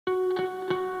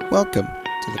Welcome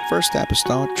to the First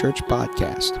Apostolic Church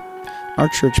Podcast. Our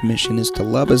church mission is to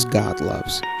love as God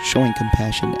loves, showing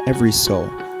compassion to every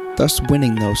soul, thus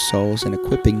winning those souls and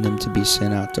equipping them to be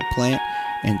sent out to plant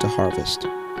and to harvest.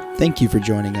 Thank you for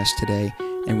joining us today,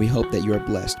 and we hope that you are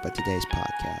blessed by today's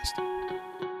podcast.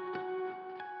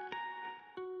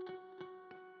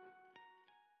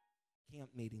 Camp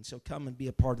meeting, so come and be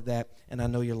a part of that, and I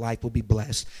know your life will be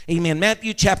blessed. Amen.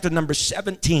 Matthew chapter number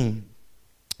 17.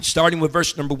 Starting with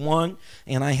verse number 1,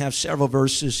 and I have several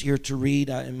verses here to read.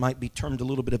 It might be termed a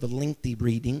little bit of a lengthy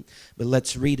reading, but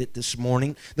let's read it this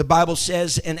morning. The Bible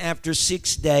says, "And after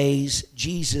 6 days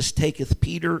Jesus taketh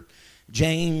Peter,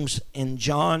 James, and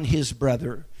John his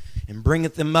brother, and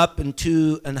bringeth them up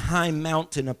into an high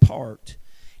mountain apart,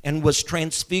 and was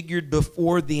transfigured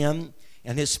before them,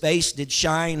 and his face did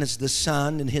shine as the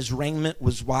sun, and his raiment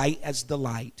was white as the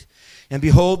light. And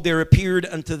behold, there appeared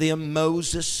unto them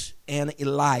Moses and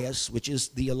Elias," which is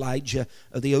the Elijah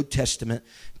of the Old Testament,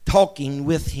 "talking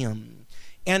with him.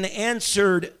 And then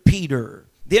answered Peter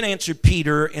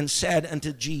and said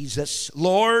unto Jesus,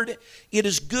 Lord, it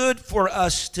is good for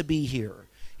us to be here.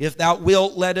 If thou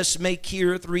wilt, let us make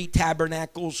here 3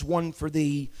 tabernacles, one for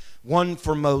thee, one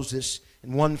for Moses,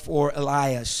 and one for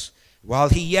Elias. While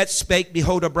he yet spake,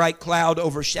 behold, a bright cloud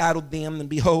overshadowed them, and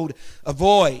behold, a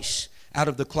voice out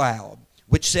of the cloud,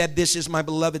 which said, This is my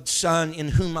beloved Son, in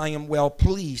whom I am well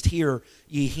pleased. Hear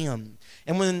ye him.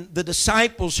 And when the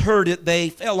disciples heard it, they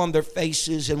fell on their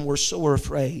faces and were sore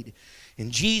afraid.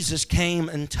 And Jesus came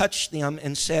and touched them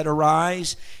and said,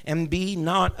 Arise, and be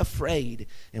not afraid.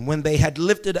 And when they had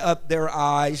lifted up their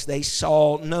eyes, they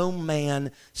saw no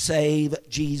man save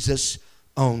Jesus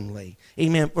only."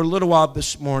 Amen. For a little while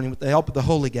this morning, with the help of the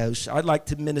Holy Ghost, I'd like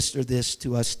to minister this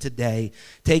to us today,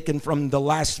 taken from the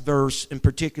last verse, and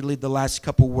particularly the last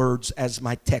couple words as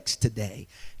my text today.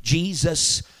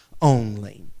 Jesus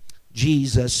only.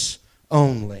 Jesus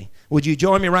only. Would you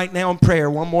join me right now in prayer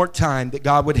one more time that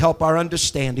God would help our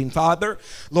understanding? Father,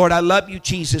 Lord, I love you,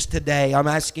 Jesus, today. I'm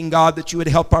asking, God, that you would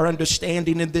help our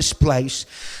understanding in this place.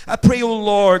 I pray, oh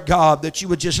Lord, God, that you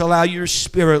would just allow your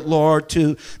Spirit, Lord,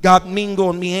 to, God, mingle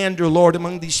and meander, Lord,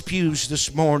 among these pews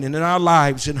this morning in our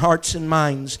lives and hearts and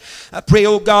minds. I pray,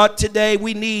 oh God, today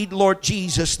we need, Lord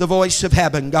Jesus, the voice of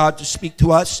heaven, God, to speak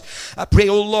to us. I pray,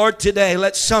 oh Lord, today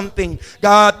let something,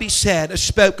 God, be said or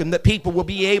spoken that people will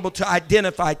be able to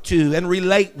identify to and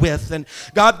relate with, and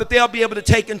God, that they'll be able to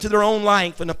take into their own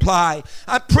life and apply.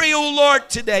 I pray, oh Lord,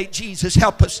 today, Jesus,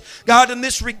 help us, God, in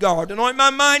this regard. Anoint my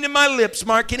mind and my lips,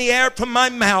 mark any air from my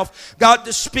mouth, God,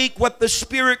 to speak what the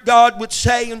Spirit, God, would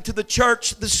say unto the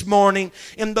church this morning.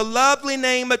 In the lovely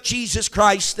name of Jesus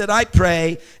Christ that I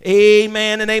pray,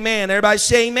 amen and amen. Everybody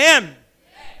say amen.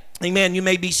 Amen. You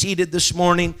may be seated this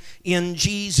morning in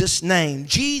Jesus' name.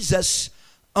 Jesus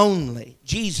only.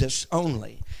 Jesus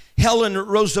only. Helen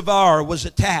Roosevelt was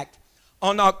attacked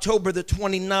on October the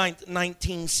 29th,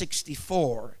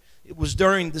 1964. It was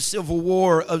during the Civil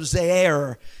War of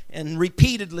Zaire, and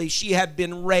repeatedly she had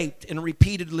been raped, and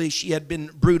repeatedly she had been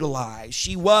brutalized.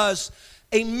 She was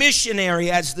a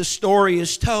missionary, as the story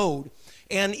is told,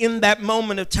 and in that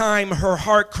moment of time, her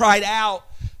heart cried out,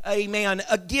 amen,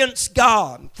 against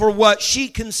God for what she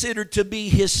considered to be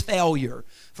his failure,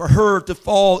 for her to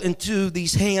fall into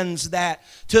these hands that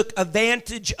took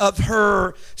advantage of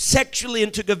her sexually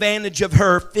and took advantage of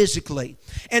her physically.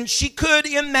 And she could,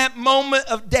 in that moment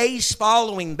of days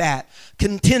following that,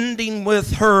 contending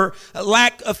with her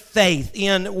lack of faith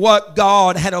in what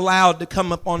God had allowed to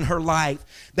come upon her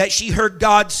life, that she heard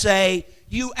God say,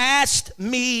 You asked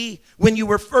me when you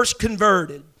were first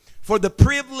converted for the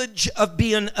privilege of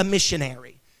being a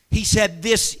missionary. He said,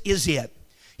 this is it.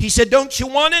 He said, don't you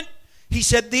want it? He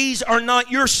said, these are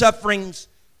not your sufferings,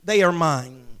 they are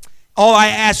mine. All I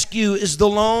ask you is the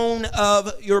loan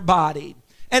of your body.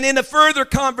 And in a further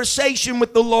conversation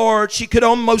with the Lord, she could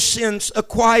almost sense a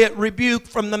quiet rebuke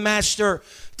from the Master,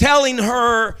 telling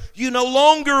her, you no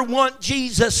longer want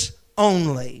Jesus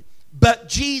only, but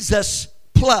Jesus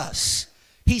plus.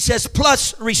 He says,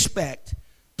 plus respect,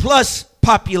 plus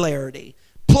popularity,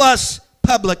 plus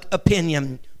public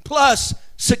opinion, plus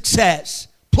success,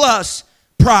 plus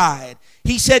pride.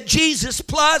 He said, Jesus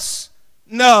plus?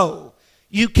 No,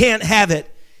 you can't have it.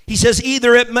 He says,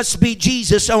 either it must be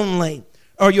Jesus only,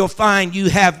 or you'll find you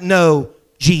have no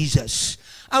Jesus.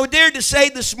 I would dare to say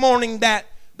this morning that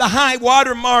the high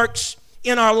water marks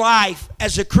in our life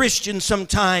as a Christian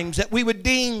sometimes, that we would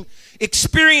deem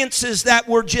experiences that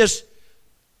were just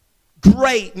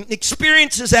great,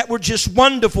 experiences that were just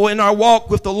wonderful in our walk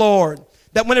with the Lord,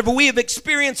 that whenever we have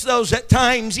experienced those at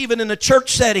times, even in a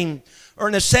church setting, or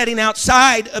in a setting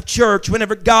outside of church,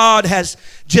 whenever God has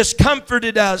just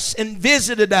comforted us and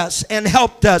visited us and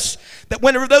helped us, that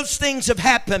whenever those things have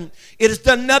happened, it has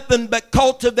done nothing but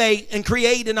cultivate and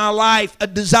create in our life a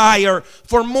desire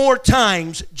for more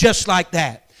times just like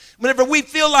that. Whenever we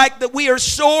feel like that we are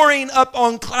soaring up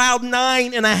on cloud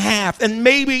 9.5 and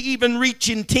maybe even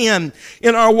reaching 10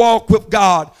 in our walk with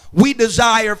God, we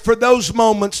desire for those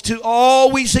moments to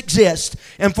always exist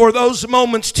and for those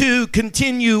moments to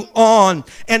continue on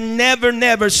and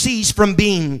never cease from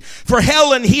being. For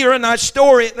Helen here in our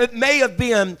story, it may have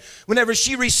been whenever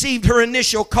she received her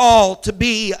initial call to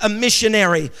be a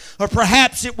missionary, or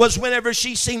perhaps it was whenever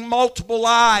she seen multiple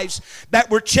lives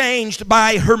that were changed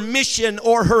by her mission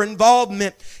or her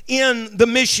involvement in the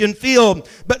mission field.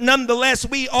 But nonetheless,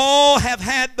 we all have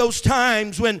had those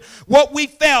times when what we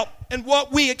felt and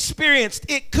what we experienced,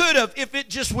 it could have, if it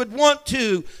just would want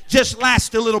to, just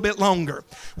last a little bit longer.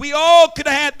 We all could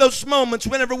have had those moments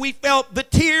whenever we felt the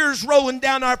tears rolling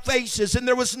down our faces and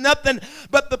there was nothing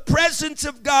but the presence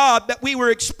of God that we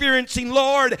were experiencing.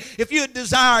 Lord, if you had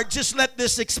desired, just let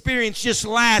this experience just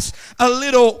last a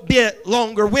little bit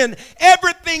longer. When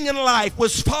everything in life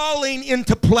was falling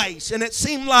into place and it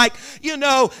seemed like,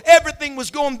 everything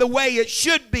was going the way it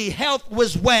should be. Health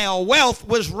was well, wealth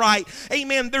was right.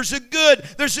 Amen. There's a good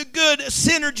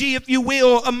synergy, if you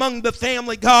will, among the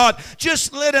family. God,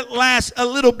 just let it last a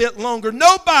little bit longer.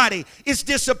 Nobody is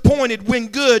disappointed when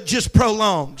good just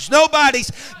prolongs.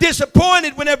 Nobody's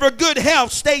disappointed whenever good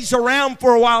health stays around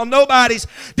for a while. Nobody's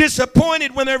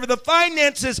disappointed whenever the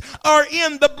finances are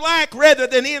in the black rather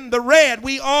than in the red.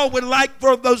 We all would like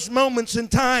for those moments in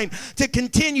time to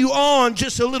continue on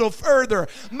just a little further.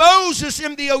 Moses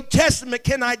in the Old Testament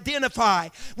can identify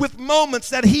with moments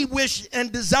that he wished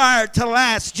and desired to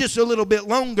last just a little bit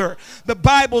longer. The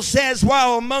Bible says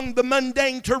while among the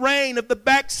mundane terrain of the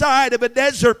backside of a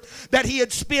desert that he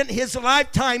had spent his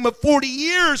lifetime of 40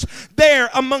 years there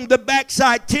among the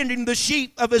backside tending the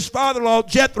sheep of his father-in-law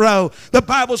Jethro. The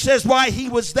Bible says while he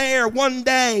was there one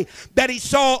day that he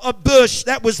saw a bush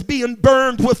that was being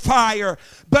burned with fire,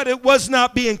 but it was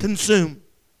not being consumed.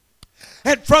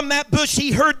 And from that bush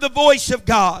he heard the voice of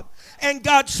God. And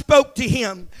God spoke to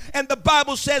him. And the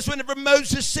Bible says whenever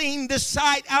Moses seen this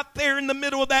sight out there in the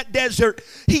middle of that desert,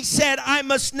 he said, I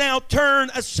must now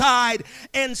turn aside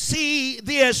and see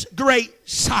this great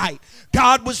sight.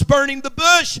 God was burning the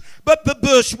bush, but the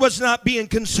bush was not being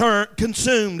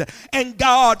consumed. And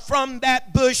God from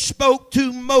that bush spoke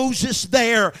to Moses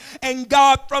there. And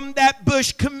God from that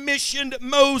bush commissioned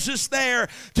Moses there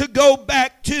to go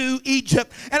back to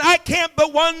Egypt. And I can't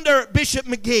but wonder, Bishop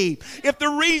McGee, if the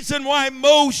reason why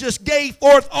Moses gave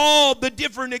forth all the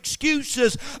different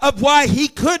excuses of why he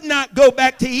could not go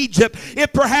back to Egypt,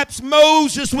 if perhaps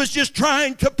Moses was just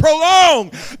trying to prolong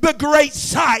the great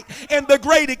sight and the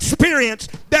great experience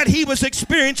that he was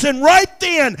experiencing right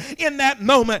then in that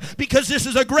moment, because this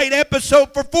is a great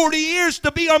episode for 40 years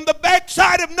to be on the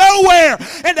backside of nowhere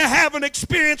and to have an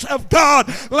experience of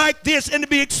God like this and to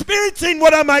be experiencing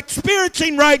what I'm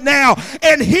experiencing right now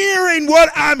and hearing what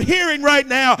I'm hearing right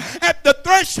now at the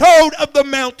threshold of the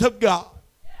Mount of God.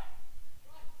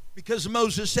 Because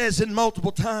Moses says in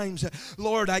multiple times,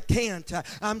 Lord, I can't.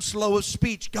 I'm slow of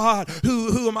speech. God,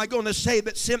 who am I going to say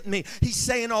that sent me? He's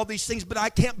saying all these things, but I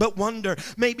can't but wonder.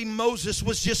 Maybe Moses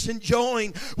was just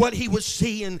enjoying what he was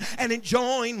seeing and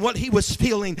enjoying what he was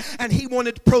feeling. And he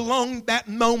wanted to prolong that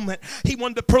moment. He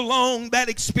wanted to prolong that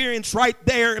experience right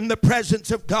there in the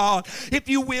presence of God. If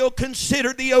you will,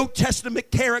 consider the Old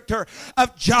Testament character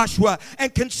of Joshua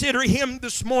and consider him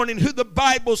this morning, who the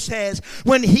Bible says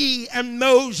when he and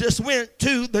Moses went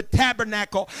to the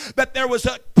tabernacle, that there was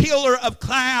a pillar of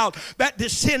cloud that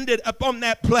descended upon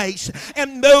that place,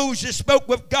 and Moses spoke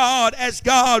with God as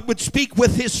God would speak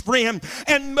with his friend,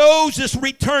 and Moses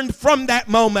returned from that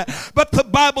moment. But the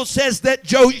Bible says that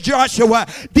Joshua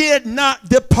did not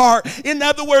depart. In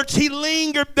other words, he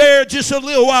lingered there just a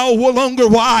little while longer.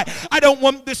 Why? I don't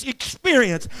want this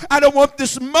experience, I don't want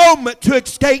this moment to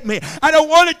escape me. I don't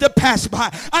want it to pass by.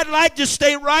 I'd like to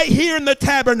stay right here in the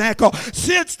tabernacle,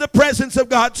 sense the presence of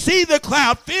God, see the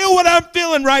cloud, feel what I'm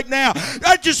feeling right now.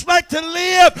 I'd just like to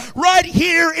live right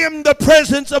here in the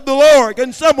presence of the Lord.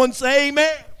 Can someone say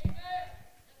amen?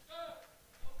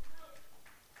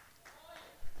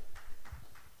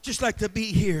 just like to be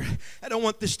here. I don't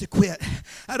want this to quit.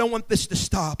 I don't want this to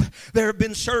stop. There have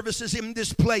been services in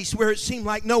this place where it seemed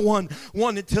like no one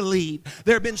wanted to leave.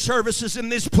 There have been services in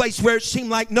this place where it seemed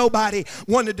like nobody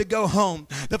wanted to go home.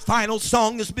 The final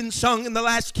song has been sung and the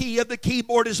last key of the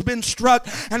keyboard has been struck,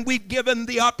 and we've given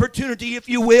the opportunity, if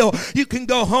you will. You can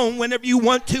go home whenever you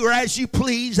want to or as you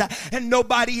please, and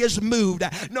nobody has moved.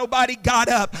 Nobody got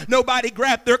up. Nobody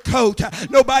grabbed their coat.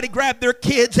 Nobody grabbed their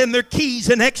kids and their keys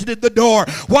and exited the door.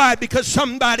 Why? Because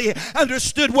somebody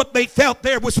understood what they felt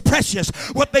there was precious,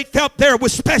 what they felt there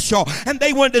was special, and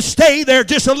they wanted to stay there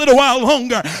just a little while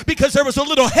longer because there was a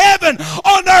little heaven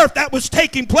on earth that was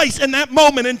taking place in that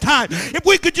moment in time. If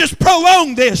we could just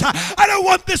prolong this, I don't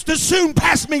want this to soon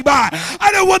pass me by.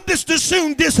 I don't want this to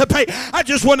soon dissipate. I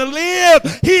just want to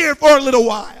live here for a little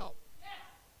while.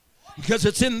 Because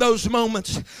it's in those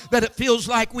moments that it feels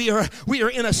like we are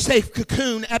in a safe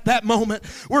cocoon at that moment.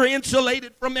 We're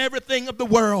insulated from everything of the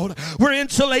world. We're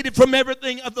insulated from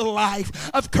everything of the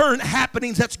life, of current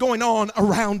happenings that's going on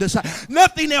around us.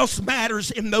 Nothing else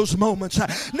matters in those moments.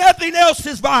 Nothing else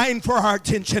is vying for our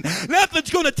attention.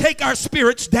 Nothing's going to take our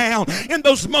spirits down in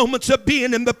those moments of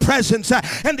being in the presence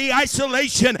and the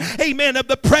isolation, amen, of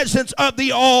the presence of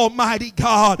the Almighty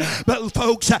God. But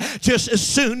folks, just as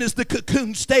soon as the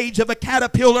cocoon stage of a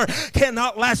caterpillar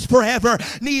cannot last forever,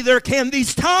 neither can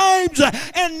these times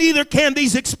and neither can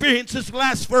these experiences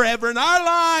last forever in our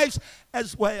lives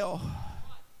as well.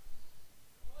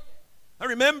 I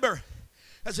remember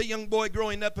as a young boy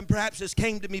growing up, and perhaps this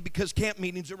came to me because camp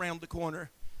meeting's around the corner.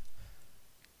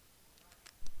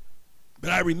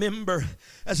 But I remember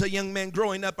as a young man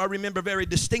growing up, I remember very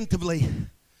distinctively,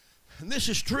 and this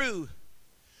is true.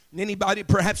 And anybody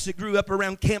perhaps that grew up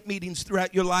around camp meetings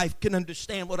throughout your life can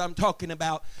understand what I'm talking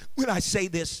about when I say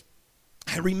this.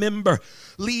 I remember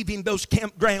leaving those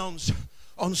campgrounds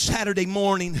on Saturday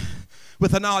morning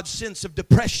with an odd sense of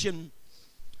depression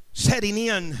setting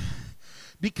in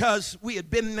because we had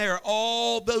been there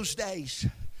all those days.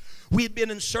 We had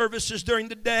been in services during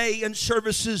the day and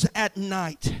services at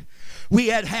night. We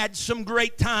had had some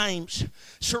great times,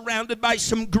 surrounded by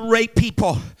some great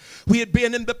people. We had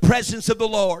been in the presence of the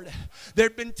Lord. There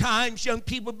had been times young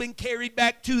people had been carried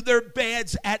back to their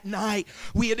beds at night.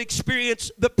 We had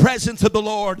experienced the presence of the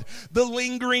Lord, the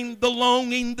lingering, the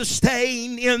longing, the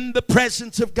staying in the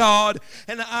presence of God.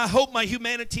 And I hope my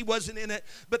humanity wasn't in it,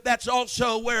 but that's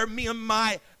also where me and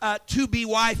my to-be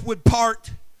wife would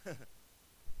part.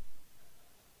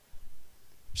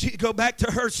 She'd go back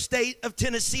to her state of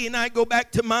Tennessee and I'd go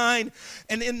back to mine.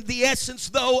 And in the essence,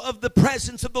 though, of the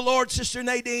presence of the Lord, Sister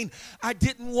Nadine, I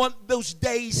didn't want those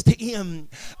days to end.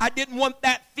 I didn't want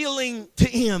that feeling to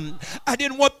end. I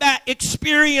didn't want that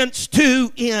experience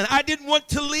to end. I didn't want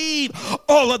to leave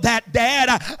all of that, Dad.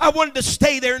 I wanted to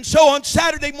stay there. And so on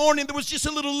Saturday morning, there was just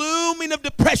a little looming of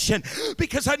depression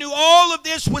because I knew all of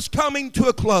this was coming to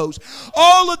a close.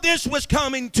 All of this was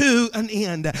coming to an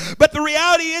end. But the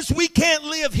reality is we can't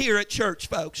live here at church,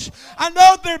 folks. I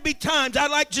know there'd be times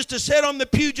I'd like just to sit on the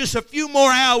pew just a few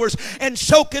more hours and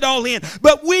soak it all in,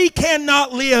 but we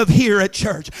cannot live here at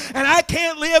church. And I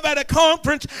can't live at a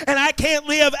conference and I can't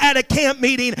live at a camp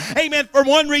meeting. Amen. For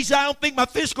one reason, I don't think my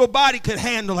physical body could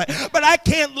handle it, but I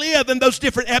can't live in those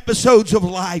different episodes of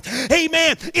life.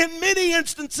 Amen. In many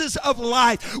instances of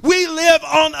life, we live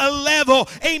on a level,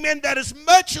 amen, that is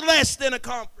much less than a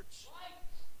conference.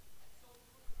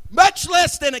 Much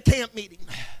less than a camp meeting.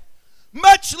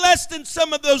 Much less than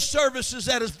some of those services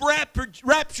that has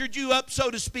raptured you up, so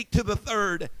to speak, to the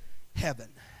third heaven.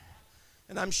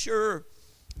 And I'm sure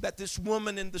that this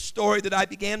woman in the story that I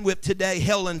began with today,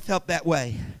 Helen, felt that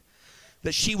way.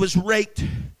 That she was raped.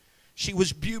 She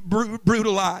was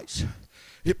brutalized.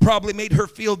 It probably made her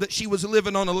feel that she was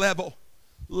living on a level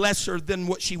lesser than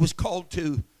what she was called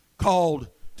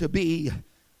to be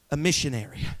a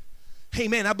missionary.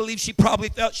 Amen. I believe she probably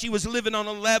felt she was living on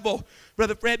a level,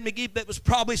 Brother Fred McGee, that was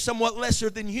probably somewhat lesser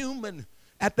than human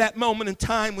at that moment in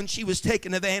time when she was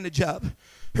taken advantage of.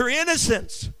 Her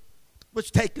innocence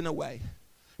was taken away.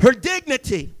 Her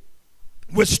dignity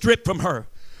was stripped from her.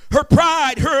 Her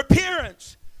pride, her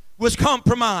appearance was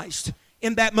compromised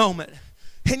in that moment.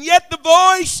 And yet the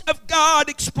voice of God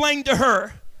explained to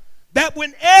her that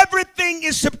when everything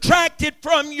is subtracted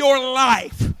from your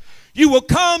life, you will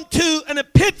come to an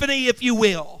epiphany, if you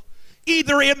will.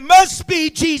 Either it must be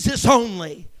Jesus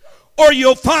only, or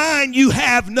you'll find you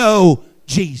have no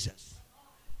Jesus.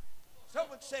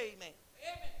 Someone say amen.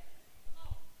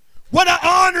 What an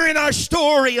honor in our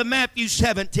story of Matthew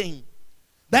 17.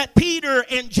 That Peter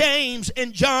and James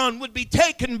and John would be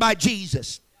taken by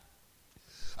Jesus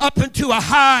up into a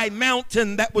high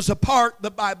mountain that was apart,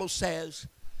 the Bible says.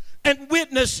 and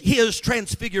witness his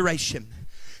transfiguration.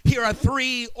 Here are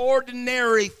three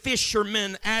ordinary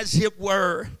fishermen, as it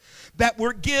were, that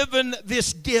were given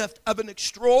this gift of an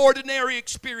extraordinary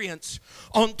experience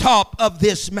on top of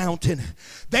this mountain.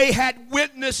 They had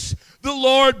witnessed the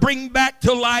Lord bring back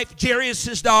to life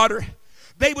Jairus' daughter.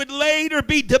 They would later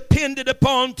be depended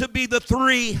upon to be the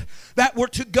three that were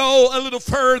to go a little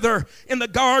further in the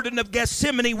Garden of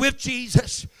Gethsemane with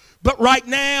Jesus. But right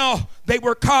now, they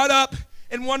were caught up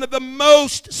in one of the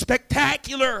most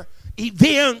spectacular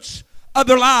events of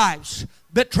their lives,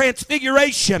 the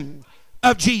transfiguration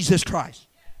of Jesus Christ.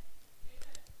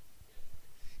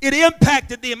 It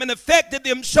impacted them and affected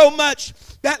them so much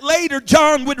that later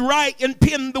John would write and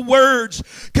pen the words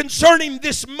concerning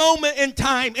this moment in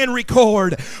time and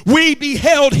record, "We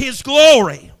beheld his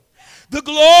glory, the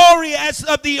glory as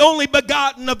of the only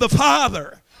begotten of the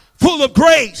Father, full of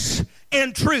grace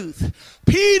and truth."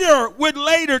 Peter would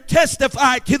later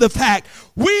testify to the fact,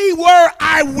 "We were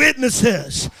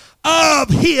eyewitnesses of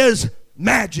his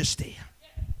majesty."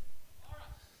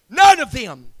 None of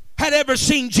them had ever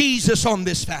seen Jesus on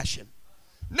this fashion.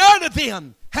 None of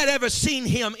them had ever seen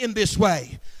him in this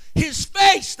way. His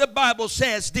face, the Bible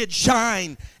says, did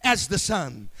shine as the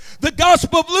sun. The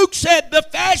Gospel of Luke said the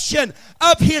fashion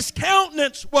of his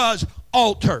countenance was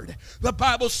altered. The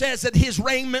Bible says that his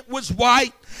raiment was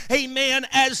white, amen,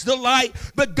 as the light.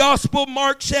 The Gospel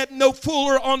Mark said no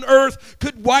fuller on earth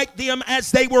could white them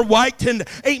as they were whitened,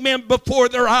 amen, before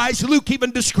their eyes. Luke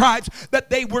even describes that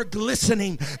they were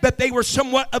glistening, that they were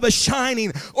somewhat of a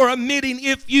shining or emitting,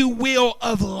 if you will,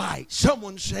 of light.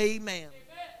 Someone say amen.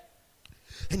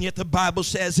 And yet the Bible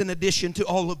says, in addition to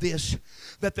all of this,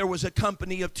 that there was a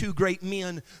company of two great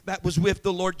men that was with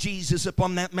the Lord Jesus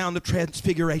upon that Mount of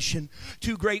Transfiguration.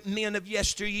 Two great men of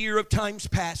yesteryear, of times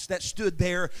past, that stood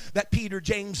there, that Peter,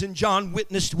 James, and John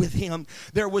witnessed with him.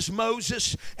 There was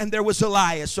Moses and there was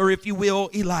Elias, or if you will,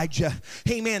 Elijah.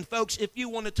 Amen, folks, if you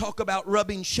want to talk about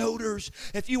rubbing shoulders,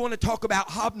 if you want to talk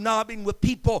about hobnobbing with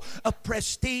people of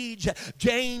prestige,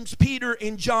 James, Peter,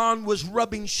 and John was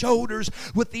rubbing shoulders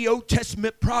with the Old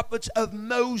Testament prophets of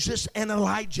Moses and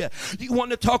Elijah. You want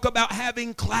to talk about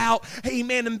having clout,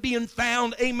 amen, and being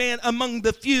found, amen, among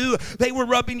the few. They were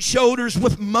rubbing shoulders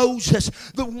with Moses,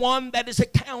 the one that is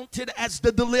accounted as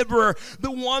the deliverer, the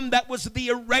one that was the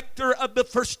erector of the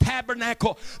first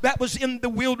tabernacle that was in the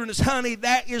wilderness. Honey,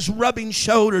 that is rubbing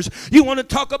shoulders. You want to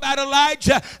talk about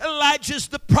Elijah? Elijah's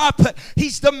the prophet.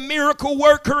 He's the miracle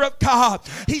worker of God.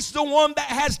 He's the one that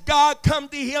has God come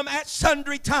to him at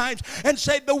sundry times and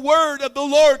say, "The word of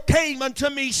the Lord came unto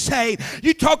me, saying."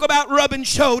 You talk about rubbing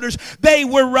shoulders. They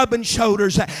were rubbing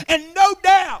shoulders. And no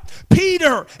doubt,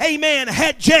 Peter, amen,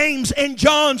 had James and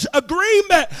John's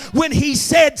agreement when he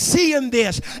said, seeing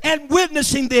this and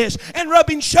witnessing this and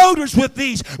rubbing shoulders with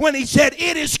these, when he said,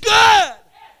 "It is good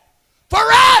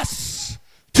for us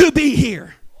to be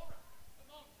here."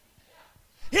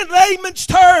 In layman's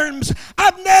terms,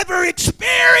 I've never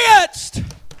experienced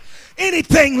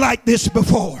anything like this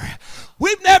before.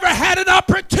 We've never had an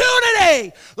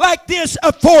opportunity like this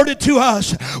afforded to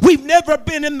us. We've never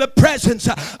been in the presence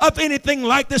of anything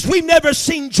like this. We've never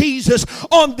seen Jesus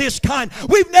on this kind.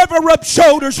 We've never rubbed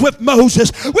shoulders with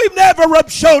Moses. We've never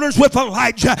rubbed shoulders with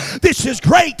Elijah. This is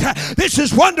great. This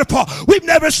is wonderful. We've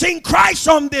never seen Christ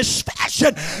on this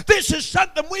fashion. This is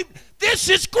something this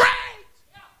is great.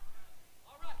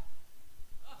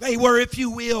 They were, if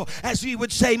you will, as we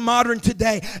would say modern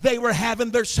today, they were having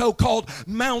their so-called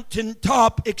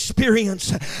mountaintop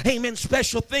experience. Amen.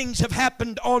 Special things have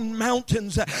happened on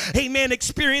mountains. Amen.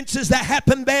 Experiences that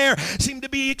happened there seem to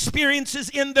be experiences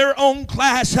in their own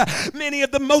class. Many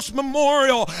of the most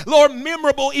memorable,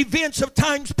 memorable events of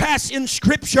times past in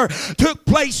Scripture took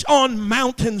place on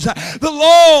mountains. The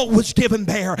law was given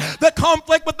there. The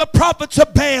conflict with the prophets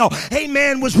of Baal,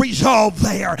 amen, was resolved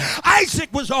there. Isaac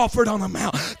was offered on a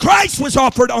mount. Christ was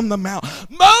offered on the mount.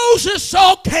 Moses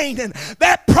saw Canaan,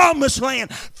 that promised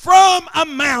land, from a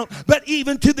mount. But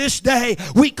even to this day,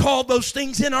 we call those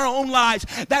things in our own lives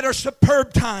that are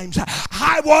superb times,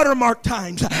 high watermark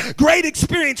times, great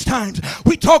experience times.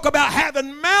 We talk about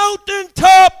having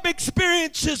mountaintop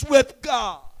experiences with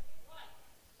God.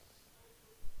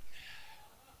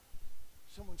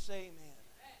 Someone say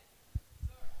amen.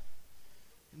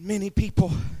 Many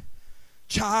people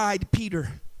chide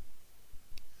Peter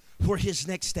for his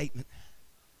next statement.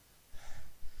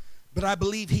 But I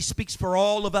believe he speaks for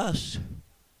all of us.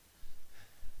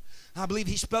 I believe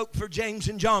he spoke for James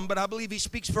and John, but I believe he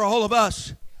speaks for all of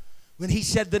us when he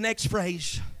said the next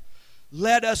phrase,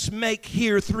 "Let us make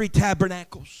here 3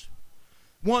 tabernacles.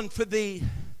 One for thee,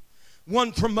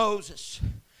 one for Moses,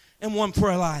 and one for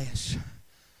Elias."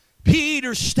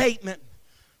 Peter's statement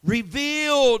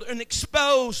revealed and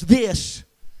exposed this.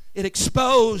 It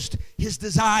exposed his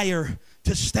desire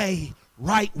to stay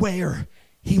right where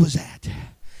he was at.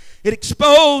 It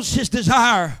exposed his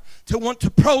desire to want to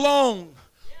prolong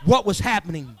what was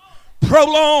happening,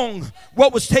 prolong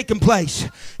what was taking place.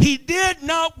 He did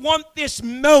not want this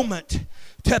moment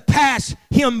to pass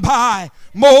him by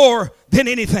more than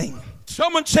anything.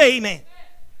 Someone say amen.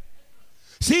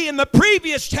 See, in the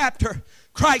previous chapter,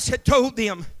 Christ had told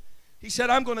them, he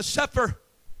said, I'm going to suffer,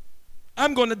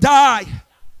 I'm going to die.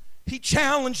 He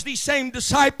challenged these same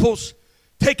disciples,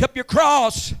 take up your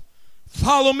cross,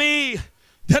 follow me,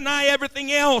 deny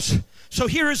everything else. So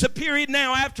here is a period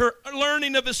now after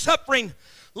learning of his suffering,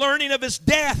 learning of his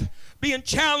death, being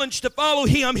challenged to follow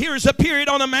him. Here is a period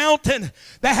on a mountain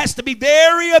that has to be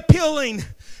very appealing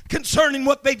concerning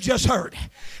what they've just heard.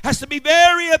 Has to be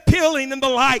very appealing in the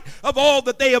light of all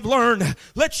that they have learned.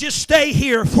 Let's just stay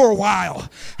here for a while.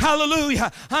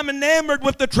 Hallelujah. I'm enamored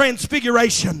with the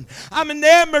transfiguration. I'm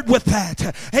enamored with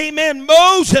that. Amen.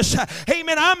 Moses.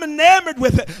 Amen. I'm enamored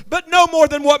with it. But no more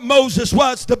than what Moses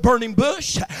was, the burning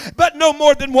bush. But no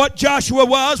more than what Joshua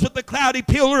was with the cloudy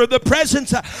pillar of the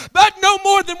presence. But no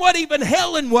more than what even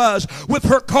Helen was with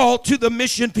her call to the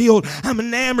mission field. I'm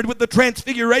enamored with the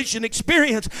transfiguration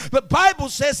experience. The Bible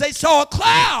says they saw a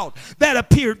cloud that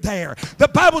appeared there. The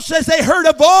Bible says they heard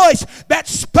a voice that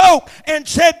spoke and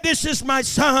said, this is my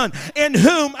son in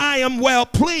whom I am well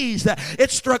pleased.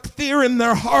 It struck fear in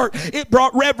their heart. It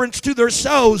brought reverence to their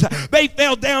souls. They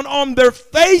fell down on their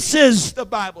faces, the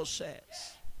Bible says.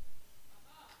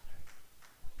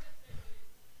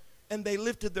 And they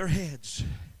lifted their heads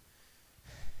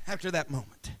after that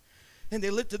moment. And they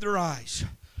lifted their eyes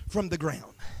from the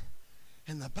ground.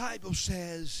 And the Bible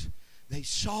says they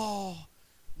saw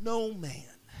no man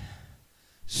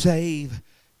save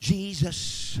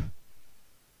Jesus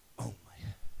only.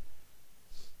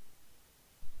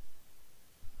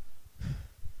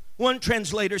 One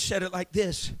translator said it like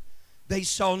this: they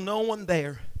saw no one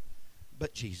there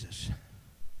but Jesus.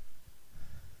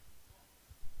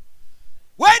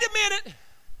 Wait a minute.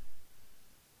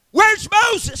 Where's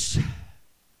Moses?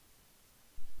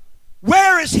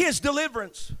 Where is his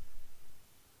deliverance?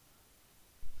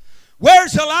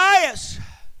 Where's Elias?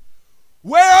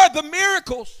 Where are the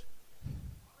miracles?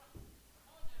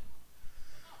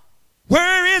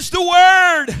 Where is the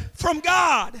word from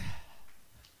God?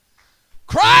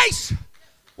 Christ,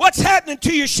 what's happening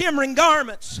to your shimmering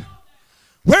garments?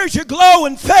 Where's your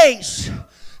glowing face?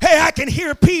 Hey, I can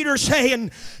hear Peter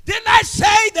saying, didn't I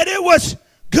say that it was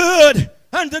good,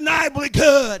 undeniably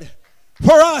good,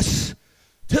 for us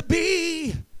to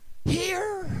be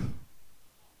here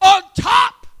on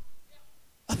top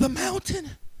of the mountain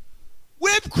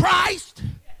with Christ,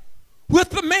 with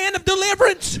the man of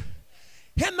deliverance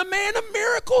and the man of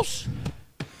miracles?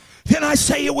 Then I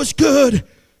say it was good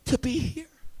to be here.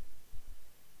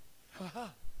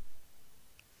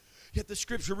 Yet the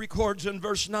scripture records in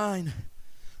verse 9,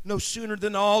 no sooner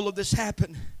than all of this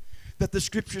happened, that the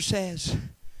scripture says,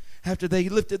 after they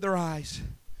lifted their eyes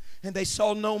and they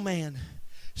saw no man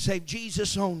save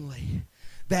Jesus only,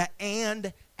 that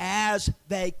and as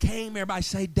they came, everybody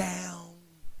say down,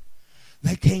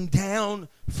 they came down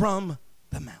from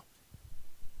the mountain.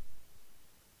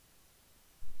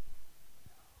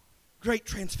 Great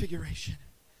transfiguration.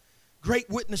 Great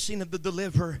witnessing of the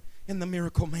deliverer and the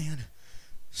miracle man.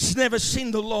 Never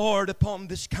seen the Lord upon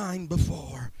this kind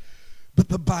before. But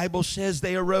the Bible says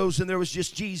they arose and there was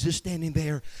just Jesus standing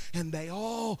there. And they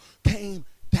all came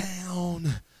down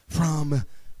from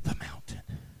the mountain.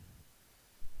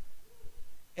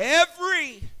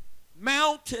 Every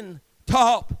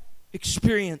mountaintop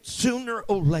experience, sooner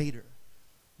or later,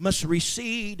 must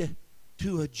recede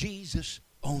to a Jesus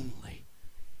only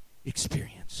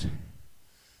experience.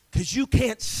 Because you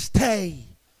can't stay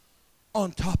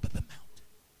on top of the mountain.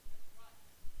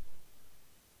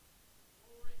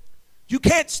 You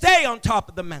can't stay on top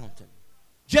of the mountain.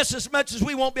 Just as much as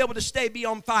we won't be able to stay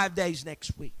beyond 5 days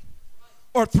next week.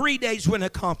 Or 3 days when a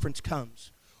conference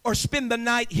comes. Or spend the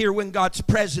night here when God's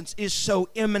presence is so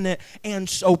imminent and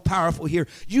so powerful here.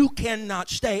 You cannot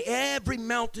stay. Every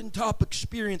mountaintop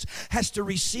experience has to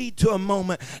recede to a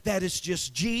moment that is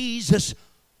just Jesus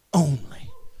only.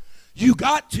 You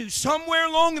got to, somewhere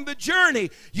along in the journey,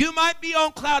 you might be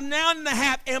on cloud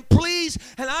 9.5, and please,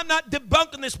 and I'm not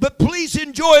debunking this, but please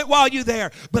enjoy it while you're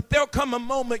there. But there'll come a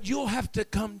moment you'll have to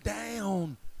come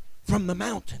down from the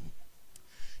mountain.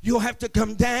 You'll have to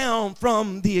come down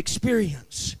from the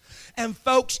experience. And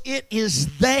folks, it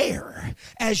is there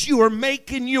as you are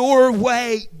making your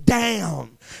way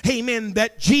down, amen,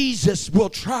 that Jesus will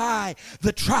try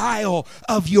the trial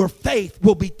of your faith,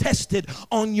 will be tested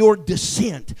on your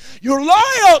descent. Your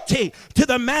loyalty to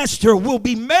the Master will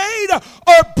be made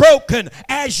or broken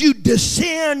as you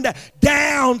descend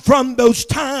down from those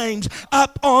times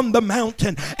up on the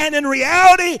mountain. And in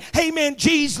reality, amen,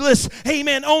 Jesus,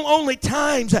 amen, only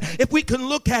times, if we can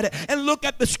look at it and look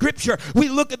at the scripture, we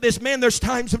look at this, man, there's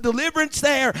times of deliverance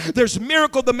there, there's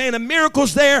miracle, the man of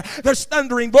miracles there, there's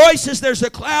thundering voices, there's a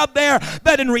cloud there,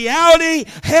 but in reality,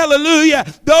 hallelujah,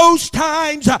 those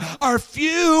times are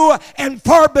few and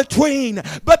far between.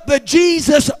 But the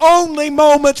Jesus only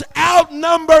moments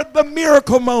outnumber the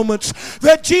miracle moments.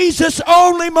 The Jesus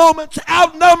only moments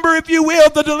outnumber, if you will,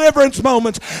 the deliverance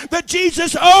moments. The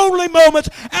Jesus only moments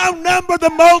outnumber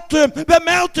the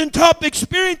mountaintop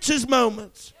experiences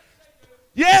moments.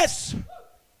 Yes.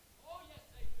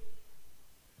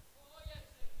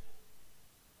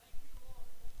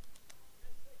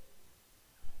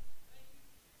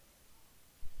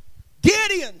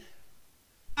 Gideon,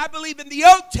 I believe in the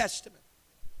Old Testament,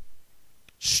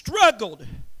 struggled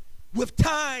with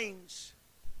times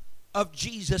of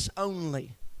Jesus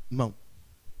only moments.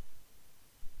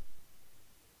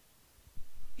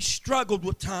 He struggled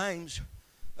with times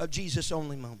of Jesus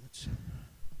only moments.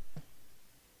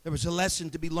 There was a lesson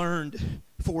to be learned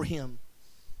for him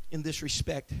in this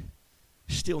respect,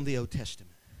 still in the Old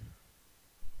Testament.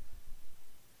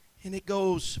 And it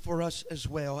goes for us as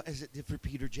well as it did for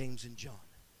Peter, James, and John.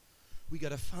 We got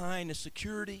to find a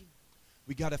security.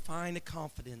 We got to find a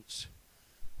confidence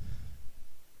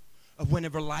of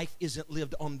whenever life isn't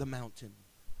lived on the mountain,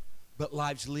 but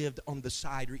life's lived on the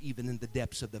side or even in the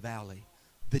depths of the valley.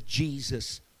 The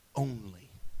Jesus only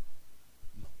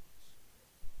moments.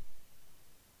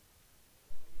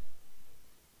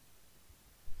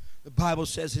 The Bible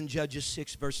says in Judges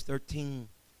 6, verse 13,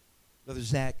 Brother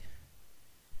Zach,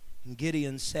 and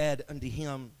Gideon said unto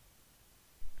him,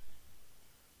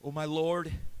 O my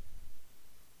Lord,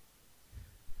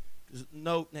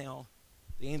 note now,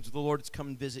 the angel of the Lord has come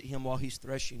and visit him while he's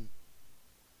threshing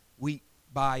wheat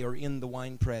by or in the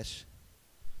winepress.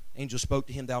 Angel spoke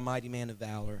to him, thou mighty man of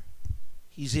valor.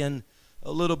 He's in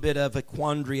a little bit of a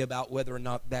quandary about whether or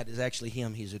not that is actually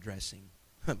him he's addressing.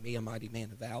 Me, a mighty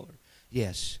man of valor.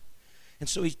 Yes. And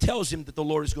so he tells him that the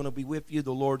Lord is going to be with you.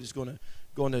 The Lord is going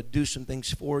to do some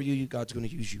things for you. God's going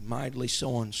to use you mightily,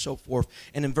 so on and so forth.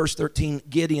 And in verse 13,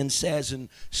 Gideon says and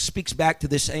speaks back to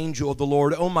this angel of the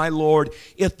Lord, O my Lord,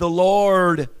 if the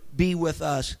Lord be with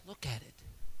us. Look at it.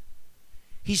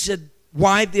 He said,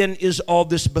 why then is all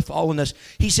this befallen us?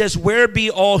 He says, where be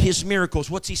all his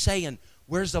miracles? What's he saying?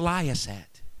 Where's Elias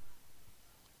at?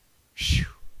 Whew.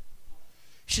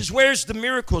 He says, where's the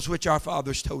miracles which our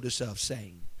fathers told us of,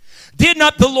 saying, did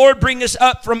not the Lord bring us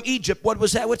up from Egypt? What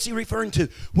was that? What's he referring to?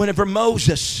 Whenever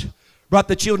Moses brought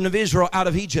the children of Israel out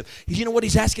of Egypt. You know what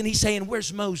he's asking? He's saying,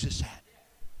 where's Moses at?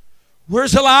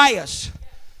 Where's Elias?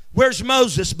 Where's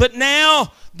Moses? But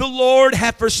now the Lord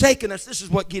hath forsaken us. This is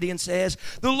what Gideon says.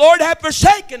 The Lord hath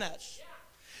forsaken us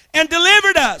and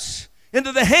delivered us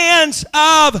into the hands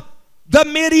of the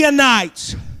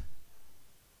Midianites.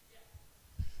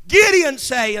 Gideon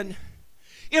saying,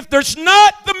 if there's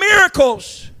not the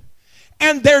miracles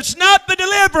and there's not the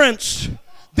deliverance,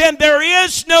 then there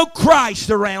is no Christ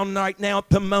around right now at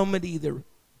the moment either.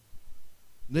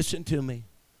 Listen to me,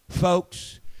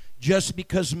 folks. Just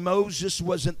because Moses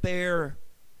wasn't there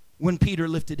when Peter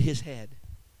lifted his head,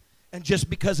 and just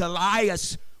because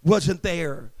Elias wasn't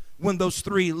there when those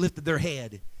three lifted their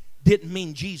head, didn't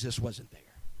mean Jesus wasn't there.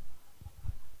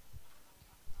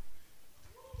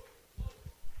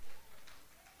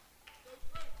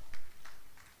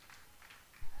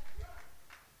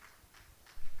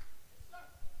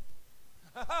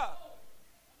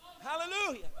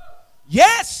 Hallelujah.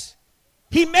 Yes,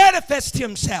 he manifests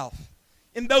himself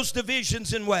in those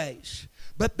divisions and ways,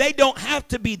 but they don't have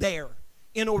to be there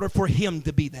in order for him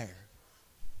to be there.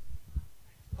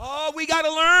 Oh, we got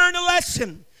to learn a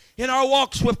lesson in our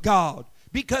walks with God,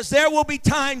 because there will be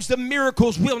times the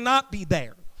miracles will not be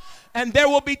there, and there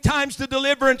will be times the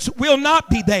deliverance will not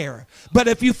be there. But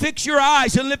if you fix your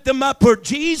eyes and lift them up where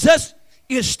Jesus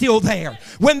is still there,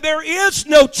 when there is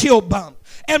no chill bump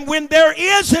And when there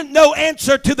isn't no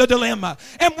answer to the dilemma,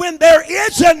 and when there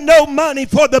isn't no money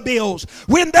for the bills,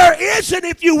 when there isn't,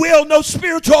 if you will, no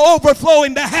spiritual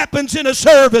overflowing that happens in a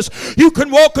service, you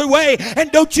can walk away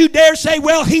and don't you dare say,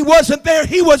 well, he wasn't there,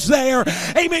 he was there.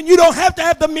 Amen. You don't have to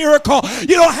have the miracle.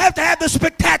 You don't have to have the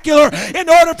spectacular in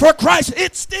order for Christ.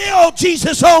 It's still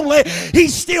Jesus only.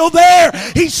 He's still there.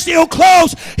 He's still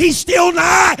close. He's still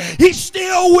nigh. He's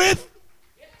still with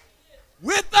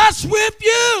us, with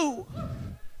you.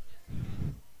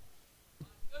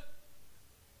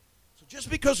 So just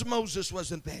because Moses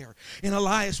wasn't there and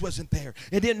Elias wasn't there,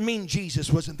 it didn't mean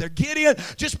Jesus wasn't there. Gideon,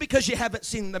 just because you haven't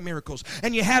seen the miracles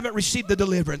and you haven't received the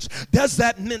deliverance, does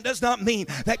not mean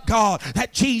that God,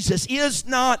 that Jesus is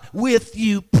not with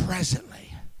you presently.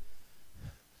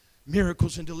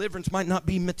 Miracles and deliverance might not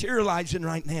be materializing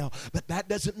right now, but that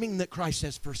doesn't mean that Christ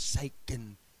has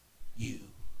forsaken you.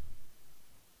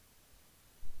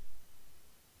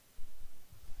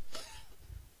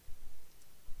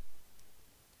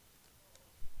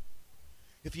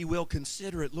 If you will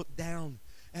consider it, look down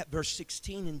at verse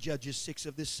 16 in Judges 6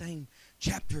 of this same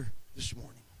chapter this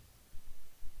morning.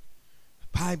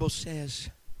 The Bible says,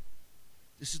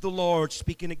 this is the Lord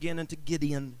speaking again unto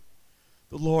Gideon.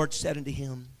 The Lord said unto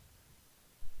him,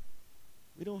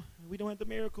 we don't have the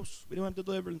miracles. We don't have the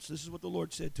deliverance. This is what the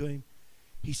Lord said to him.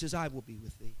 He says, I will be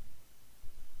with thee.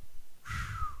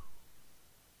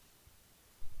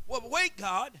 Well, wait,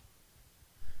 God.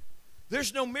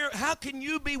 There's no miracle. How can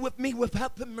you be with me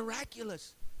without the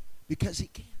miraculous? Because he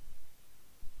can.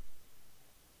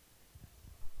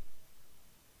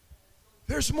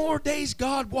 There's more days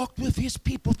God walked with his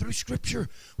people through Scripture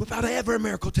without ever a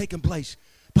miracle taking place,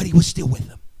 but he was still with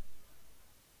them.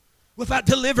 Without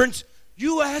deliverance,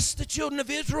 you ask the children of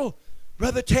Israel,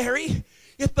 Brother Terry,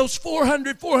 if those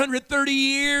 430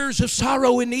 years of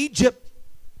sorrow in Egypt,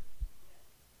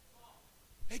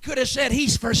 they could have said,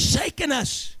 he's forsaken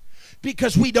us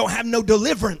because we don't have no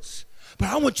deliverance. But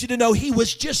I want you to know he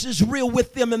was just as real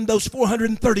with them in those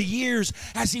 430 years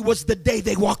as he was the day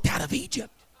they walked out of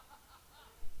Egypt.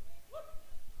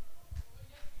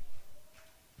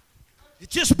 It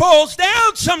just boils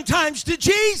down sometimes to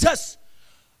Jesus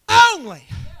only.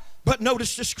 But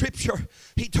notice the scripture.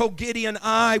 He told Gideon,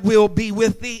 I will be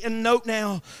with thee. And note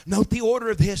the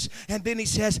order of this. And then he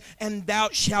says, and thou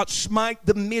shalt smite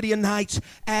the Midianites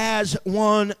as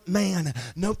one man.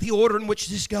 Note the order in which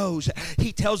this goes.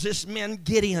 He tells this man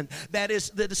Gideon that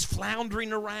is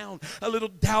floundering around, a little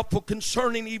doubtful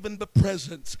concerning even the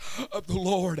presence of the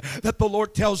Lord. That the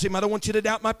Lord tells him, I don't want you to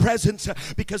doubt my presence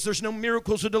because there's no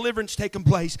miracles or deliverance taking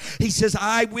place. He says,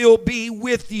 I will be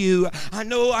with you. I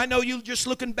know you're just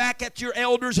looking back at your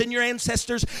elders and your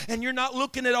ancestors, and you're not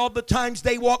looking at all the times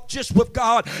they walked just with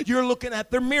God. You're looking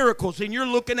at their miracles, and you're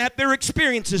looking at their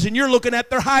experiences, and you're looking at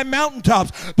their high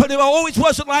mountaintops. But it always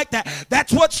wasn't like that.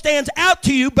 That's what stands out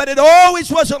to you, but it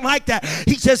always wasn't like that.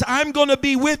 He says, I'm going to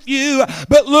be with you,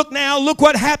 but look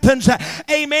what happens.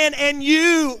 Amen. And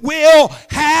you will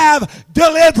have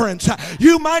deliverance.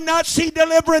 You might not see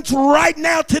deliverance right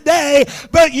now today,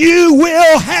 but you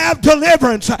will have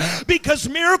deliverance, because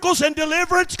miracles and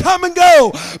deliverance come and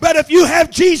go. But if you have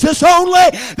Jesus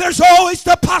only, there's always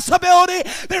the possibility,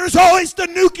 there's always the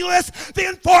nucleus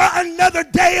then for another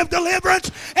day of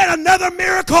deliverance and another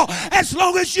miracle, as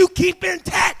long as you keep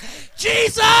intact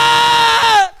Jesus.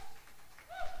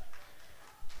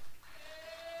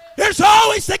 There's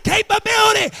always the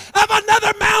capability of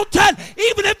another mountain,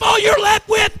 even if all you're left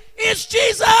with is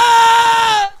Jesus.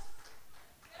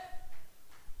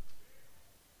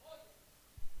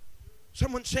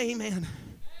 Someone say amen.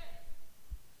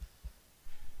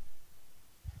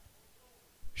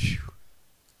 Whew.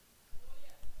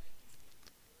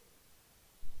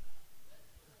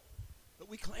 But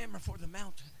we clamor for the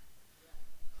mountain.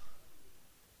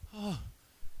 Oh,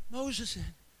 Moses and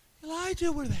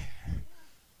Elijah were there.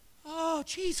 Oh,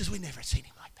 Jesus, we never seen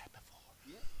him like that before.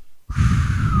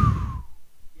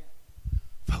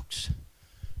 Folks,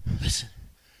 listen.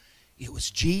 It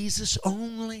was Jesus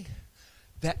only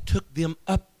that took them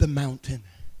up the mountain.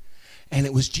 And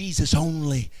it was Jesus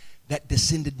only that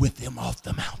descended with them off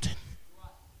the mountain.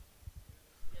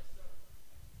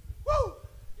 Woo!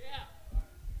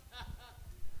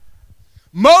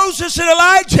 Moses and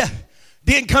Elijah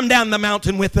didn't come down the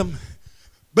mountain with them,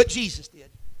 but Jesus did.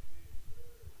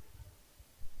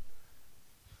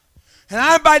 And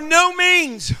I by no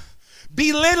means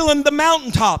belittling the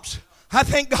mountaintops. I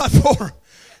thank God for them.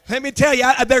 Let me tell you,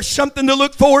 there's something to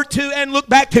look forward to and look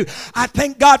back to. I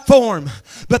thank God for them.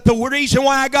 But the reason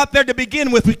why I got there to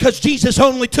begin with was because Jesus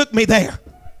only took me there.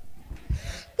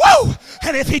 Woo!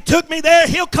 And if he took me there,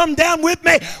 he'll come down with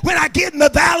me when I get in the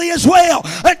valley as well,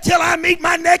 until I meet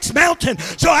my next mountain.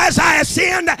 So as I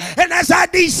ascend and as I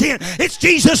descend, it's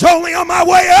Jesus only on my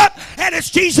way up, and it's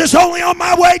Jesus only on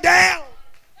my way down.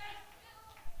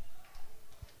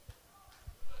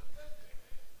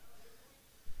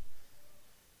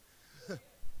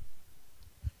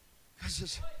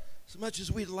 As much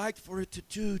as we'd like for it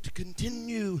to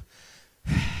continue,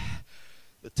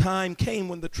 the time came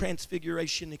when the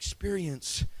transfiguration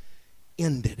experience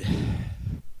ended.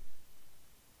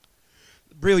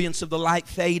 The brilliance of the light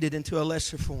faded into a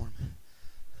lesser form.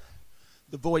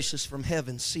 The voices from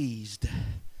heaven ceased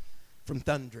from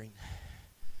thundering.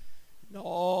 And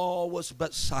all was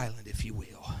but silent, if you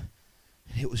will.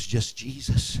 It was just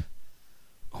Jesus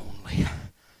only.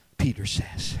 Peter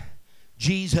says,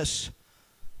 Jesus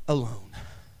alone.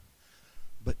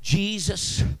 But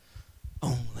Jesus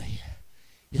only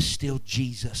is still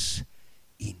Jesus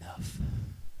enough.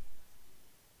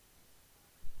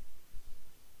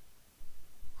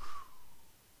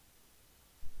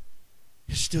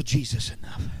 Is still Jesus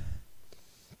enough.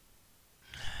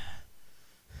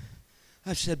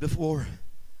 I've said before,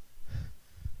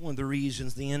 one of the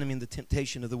reasons the enemy and the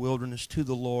temptation of the wilderness to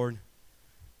the Lord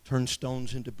turn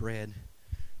stones into bread,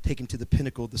 take him to the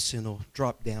pinnacle of the sinnel,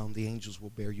 drop down, the angels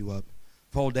will bear you up,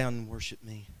 fall down and worship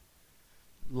me.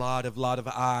 Lot of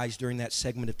eyes during that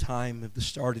segment of time of the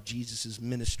start of Jesus'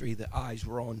 ministry. The eyes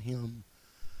were on him.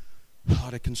 A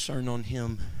lot of concern on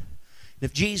him. And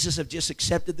if Jesus had just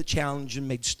accepted the challenge and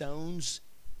made stones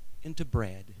into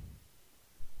bread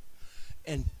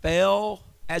and fell,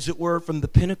 as it were, from the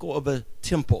pinnacle of a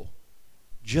temple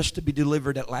just to be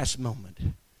delivered at last moment,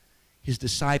 his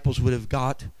disciples would have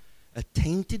got a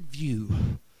tainted view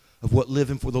of what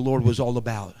living for the Lord was all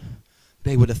about.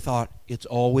 They would have thought it's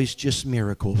always just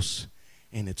miracles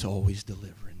and it's always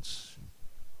deliverance.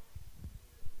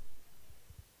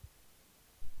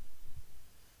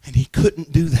 And he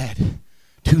couldn't do that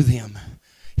to them.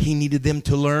 He needed them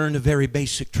to learn a very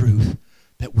basic truth,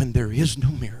 that when there is no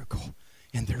miracle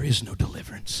and there is no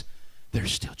deliverance,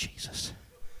 there's still Jesus.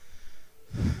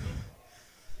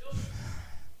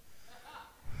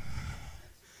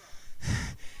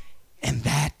 And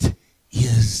that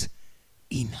is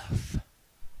enough.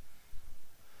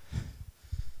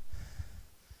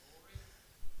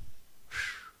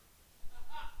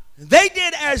 They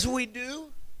did as we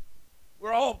do.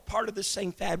 We're all part of the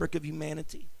same fabric of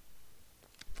humanity.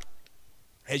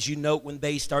 As you note, when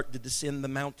they start to descend the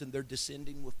mountain, they're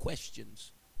descending with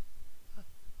questions.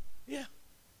 Yeah,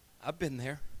 I've been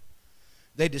there.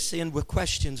 They descend with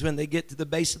questions. When they get to the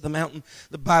base of the mountain,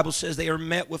 the Bible says they are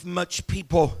met with much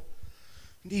people.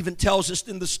 It even tells us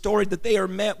in the story that they are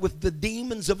met with the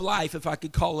demons of life, if I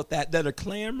could call it that are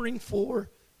clamoring for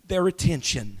their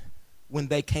attention when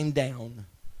they came down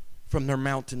from their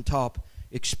mountaintop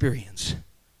experience.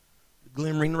 The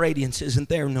glimmering radiance isn't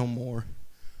there no more.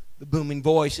 The booming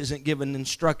voice isn't giving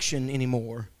instruction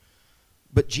anymore.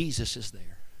 But Jesus is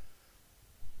there.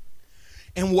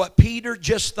 And what Peter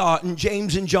just thought, and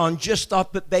James and John just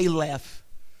thought that they left,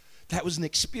 that was an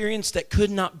experience that could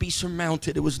not be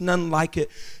surmounted. It was none like it.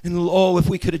 And oh, if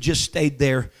we could have just stayed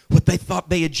there, what they thought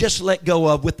they had just let go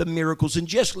of with the miracles and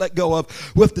just let go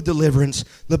of with the deliverance.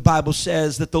 The Bible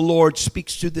says that the Lord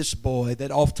speaks to this boy,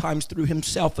 that oftentimes threw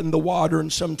himself in the water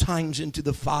and sometimes into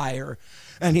the fire.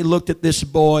 And he looked at this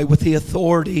boy with the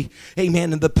authority,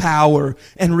 amen, and the power,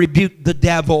 and rebuked the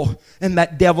devil. And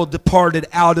that devil departed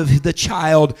out of the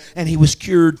child, and he was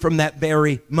cured from that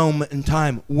very moment in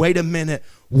time. Wait a minute.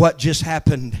 What just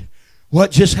happened?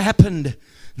 What just happened?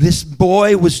 This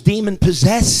boy was demon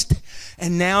possessed,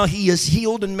 and now he is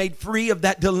healed and made free of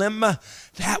that dilemma.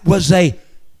 That was a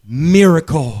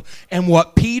miracle. And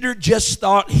what Peter just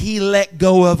thought he let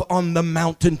go of on the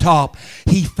mountaintop,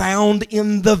 he found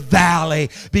in the valley,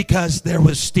 because there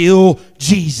was still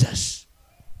Jesus.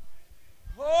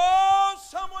 Oh,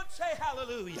 someone say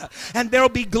hallelujah. And there'll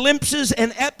be glimpses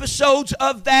and episodes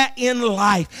of that in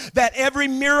life, that every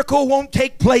miracle won't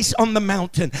take place on the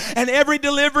mountain and every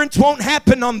deliverance won't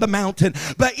happen on the mountain,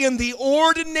 but in the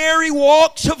ordinary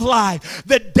walks of life,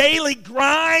 the daily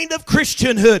grind of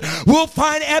Christianhood, we'll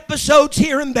find episodes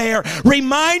here and there,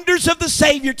 reminders of the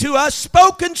Savior to us,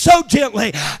 spoken so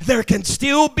gently. There can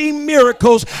still be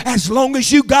miracles as long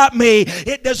as you got me.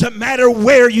 It doesn't matter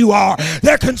where you are.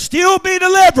 There can still be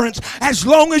deliverance as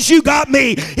long as you got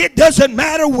me. It doesn't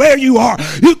matter where you are.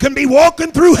 You can be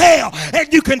walking through hell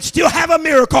and you can still have a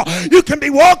miracle. You can be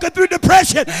walking through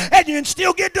depression and you can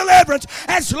still get deliverance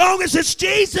as long as it's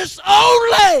Jesus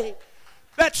only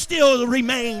that still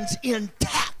remains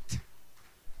intact.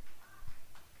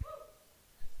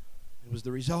 It was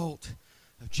the result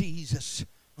of Jesus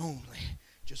only.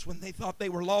 Just when they thought they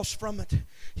were lost from it,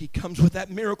 he comes with that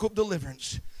miracle of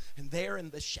deliverance. And there in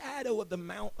the shadow of the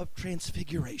Mount of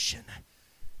Transfiguration,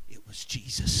 it was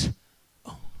Jesus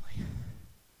only.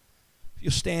 If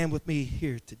you'll stand with me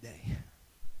here today.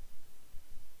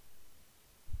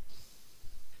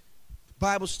 The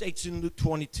Bible states in Luke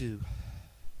 22.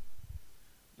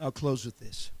 I'll close with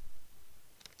this.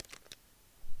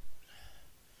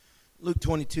 Luke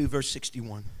 22, verse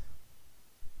 61.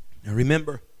 Now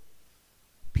remember,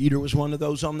 Peter was one of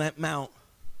those on that mount.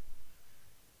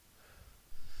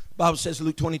 The Bible says,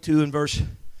 Luke 22 and verse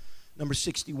number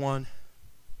 61.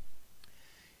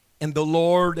 And the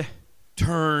Lord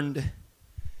turned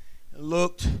and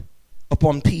looked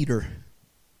upon Peter.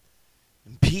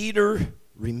 And Peter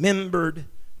remembered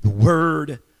the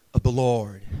word of the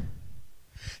Lord,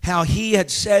 how he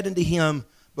had said unto him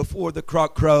before the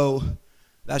cock crow,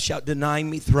 thou shalt deny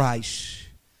me thrice.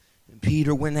 And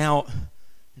Peter went out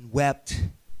and wept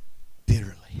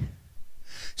bitterly.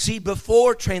 See,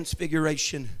 before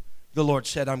transfiguration, the Lord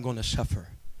said, I'm going to suffer.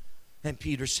 And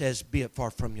Peter says, be it far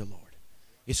from you, Lord.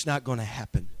 It's not going to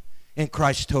happen. And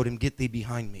Christ told him, get thee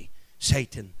behind me,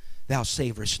 Satan, thou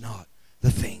savorest not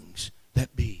the things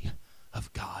that be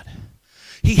of God.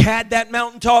 He had that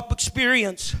mountaintop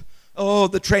experience. Oh,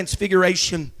 the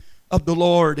transfiguration of the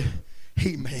Lord.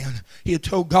 Amen. He had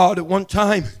told God at one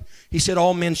time, he said,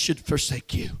 all men should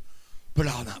forsake you, but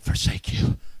I'll not forsake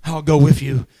you. I'll go with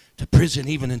you to prison,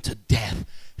 even into death.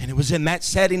 And it was in that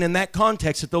setting, in that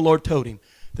context, that the Lord told him,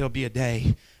 there'll be a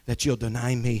day that you'll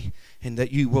deny me, and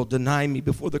that you will deny me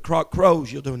before the cock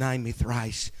crows. You'll deny me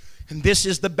thrice. And this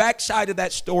is the backside of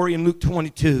that story in Luke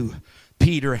 22.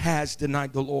 Peter has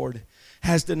denied the Lord,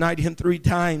 has denied him 3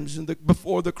 times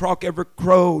before the cock ever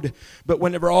crowed. But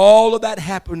whenever all of that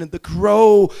happened and the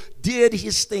crow did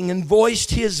his thing and voiced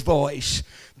his voice,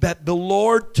 that the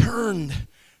Lord turned.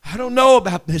 I don't know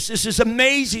about this. This is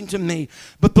amazing to me.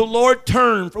 But the Lord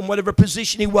turned from whatever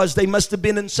position he was. They must have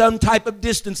been in some type of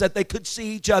distance that they could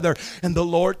see each other. And the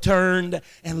Lord turned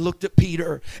and looked at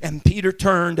Peter. And Peter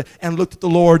turned and looked at the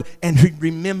Lord, and he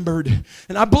remembered.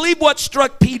 And I believe what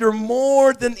struck Peter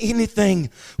more than anything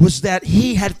was that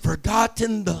he had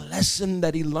forgotten the lesson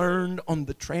that he learned on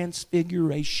the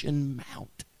Transfiguration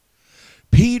Mount.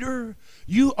 Peter,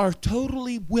 you are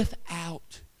totally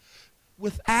without.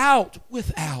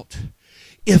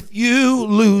 If you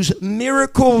lose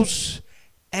miracles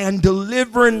and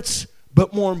deliverance,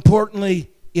 but more importantly,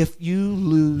 if you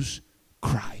lose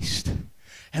Christ.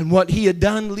 And what he had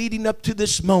done leading up to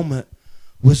this moment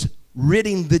was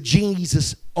ridding the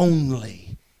Jesus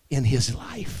only in his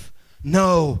life.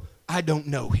 No, I don't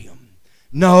know him.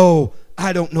 No,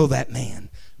 I don't know that man.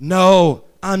 No,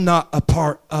 I'm not a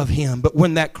part of him. But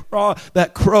when that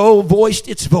crow voiced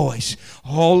its voice,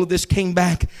 all of this came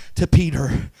back to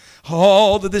Peter.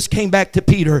 All of this came back to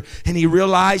Peter, and he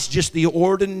realized just the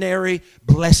ordinary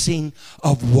blessing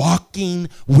of walking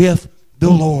with the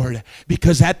Lord.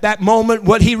 Because at that moment,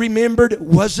 what he remembered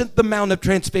wasn't the Mount of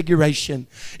Transfiguration.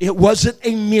 It wasn't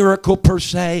a miracle per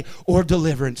se or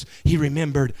deliverance. He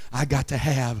remembered, I got to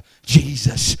have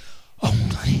Jesus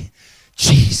only.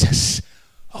 Jesus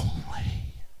only.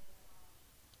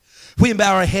 We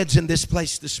bow our heads in this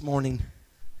place this morning.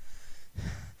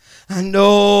 I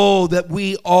know that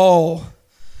we all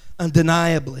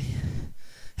undeniably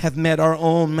have met our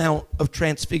own Mount of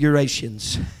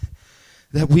Transfigurations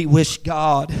that we wish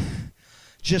God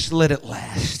just let it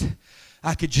last.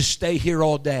 I could just stay here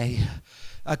all day.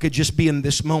 I could just be in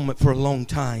this moment for a long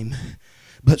time.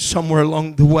 But somewhere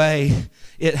along the way,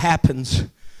 it happens.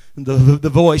 The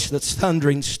voice that's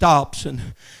thundering stops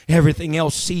and everything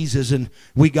else ceases, and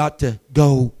we got to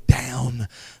go down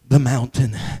the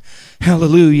mountain.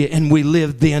 Hallelujah. And we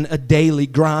live then a daily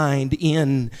grind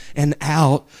in and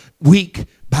out, week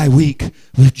by week,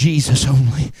 with Jesus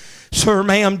only. Sir,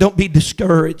 ma'am, don't be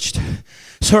discouraged.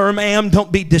 Sir, ma'am,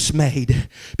 don't be dismayed,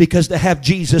 because to have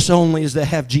Jesus only is to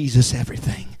have Jesus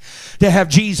everything. To have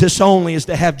Jesus only is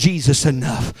to have Jesus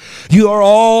enough. You are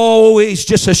always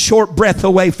just a short breath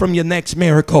away from your next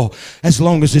miracle, as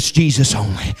long as it's Jesus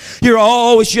only. You're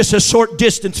always just a short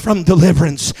distance from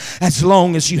deliverance, as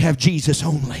long as you have Jesus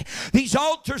only. These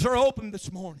altars are open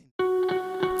this morning.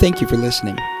 Thank you for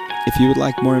listening. If you would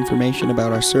like more information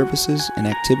about our services and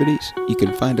activities, you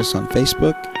can find us on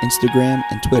Facebook, Instagram,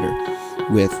 and Twitter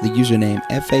with the username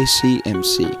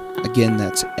FACMC. Again,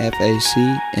 that's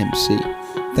FACMC.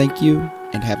 Thank you,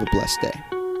 and have a blessed day.